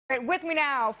Right, with me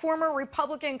now, former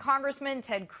Republican Congressman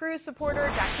Ted Cruz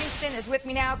supporter Jack Kingston is with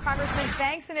me now. Congressman,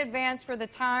 thanks in advance for the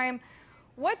time.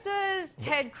 What does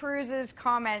Ted Cruz's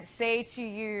comment say to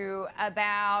you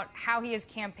about how he is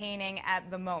campaigning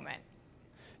at the moment?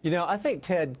 You know, I think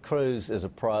Ted Cruz is a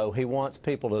pro. He wants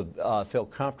people to feel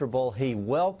comfortable. He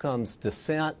welcomes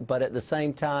dissent, but at the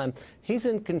same time, he's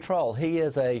in control. He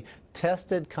is a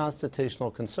tested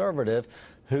constitutional conservative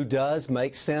who does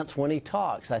make sense when he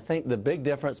talks. I think the big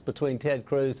difference between Ted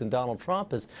Cruz and Donald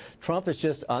Trump is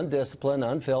just undisciplined,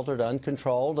 unfiltered,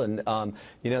 uncontrolled, and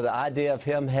you know, the idea of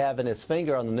him having his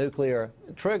finger on the nuclear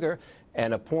trigger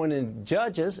and appointing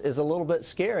judges is a little bit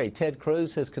scary. Ted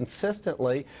Cruz has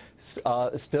consistently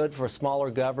stood for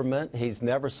smaller government. He's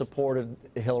never supported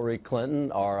Hillary Clinton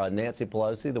or Nancy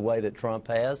Pelosi the way that Trump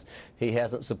has. He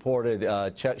hasn't supported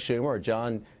Chuck Schumer or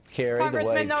John Kerry the way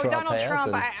Congressman, no, Trump Donald has.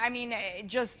 Trump, I mean,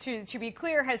 just to be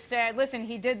clear, has said, listen,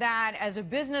 he did that as a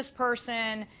business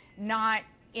person, not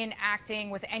in acting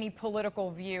with any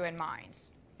political view in mind.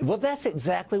 Well, that's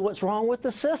exactly what's wrong with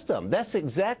the system. That's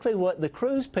exactly what the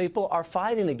Cruz people are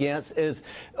fighting against, is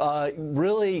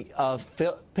really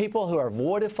people who are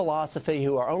void of philosophy,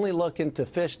 who are only looking to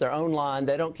fish their own line.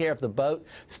 They don't care if the boat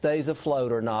stays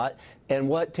afloat or not. And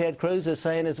what Ted Cruz is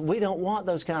saying is we don't want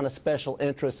those kind of special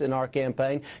interests in our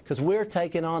campaign because we're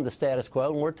taking on the status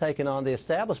quo and we're taking on the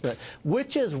establishment,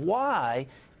 which is why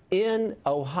in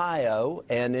Ohio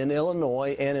and in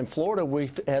Illinois and in Florida,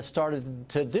 we have started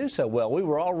to do so well. We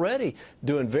were already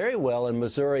doing very well in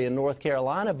Missouri and North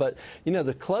Carolina, but, you know,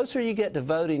 the closer you get to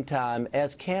voting time,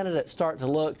 as candidates start to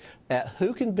look at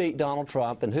who can beat Donald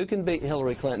Trump and who can beat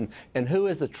Hillary Clinton and who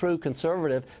is the true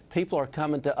conservative, people are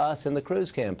coming to us in the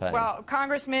Cruz campaign. Well,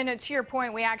 Congressman, to your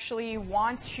point, we actually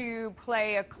want to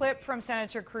play a clip from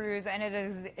Senator Cruz, and it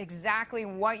is exactly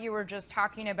what you were just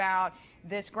talking about,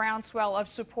 this groundswell of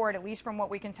support, at least from what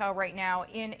we can tell right now,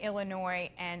 in Illinois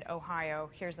and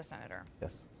Ohio. Here's the senator. Yes.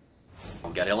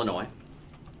 We've got Illinois,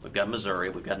 we've got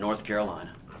Missouri, we've got North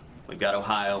Carolina, we've got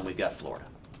Ohio, and we've got Florida.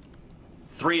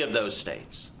 Three of those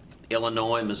states,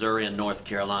 Illinois, Missouri, and North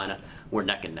Carolina, were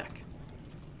neck and neck.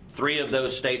 Three of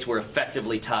those states were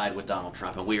effectively tied with Donald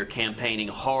Trump, and we are campaigning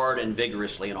hard and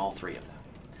vigorously in all three of them.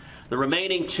 The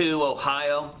remaining two,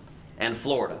 Ohio and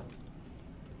Florida,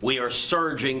 we are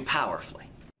surging powerfully.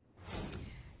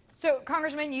 So,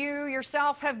 Congressman, you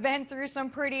yourself have been through some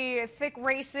pretty thick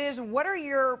races. What are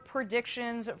your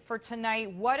predictions for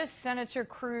tonight? What does Senator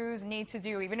Cruz need to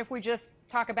do, even if we just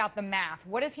talk about the math?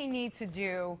 What does he need to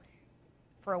do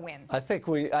for a win? I think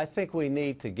we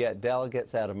need to get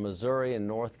delegates out of Missouri and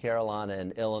North Carolina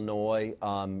and Illinois.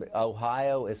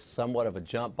 Ohio is somewhat of a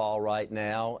jump ball right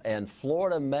now, and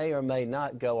Florida may or may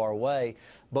not go our way.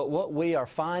 But what we are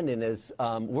finding is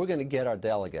we're going to get our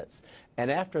delegates. And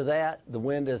after that, the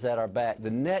wind is at our back. The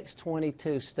next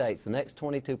 22 states, the next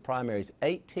 22 primaries,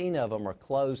 18 of them are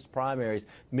closed primaries,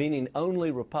 meaning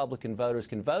only Republican voters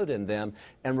can vote in them.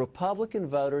 And Republican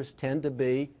voters tend to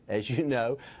be, as you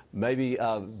know, maybe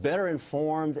better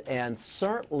informed and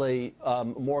certainly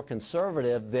more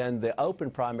conservative than the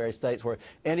open primary states where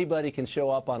anybody can show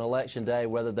up on election day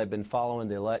whether they've been following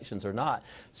the elections or not.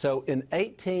 So in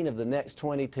 18 of the next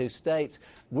 22 states,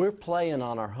 we're playing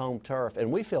on our home turf, and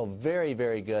we feel very,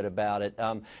 very good about it.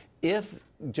 If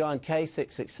John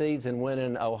Kasich succeeds in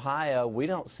winning Ohio, we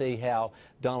don't see how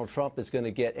Donald Trump is going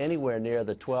to get anywhere near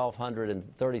the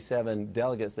 1,237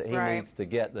 delegates that he needs to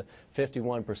get the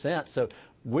 51%. So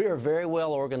we are very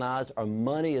well organized. Our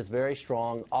money is very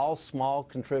strong. All small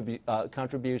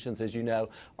contributions, as you know,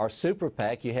 are super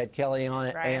PAC. You had Kelly on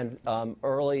it and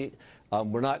early.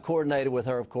 We're not coordinated with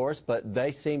her, of course, but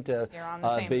they seem to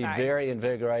be very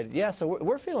invigorated. Yeah, so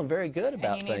we're feeling very good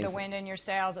about things. And you need the wind in your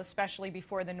sails, especially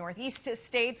before the Northeast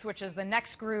states, which is the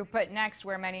next group, but next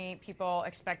where many people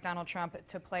expect Donald Trump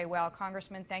to play well.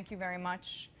 Congressman, thank you very much.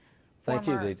 Thank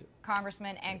you, Deidre.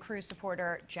 Congressman and Cruz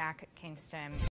supporter Jack Kingston.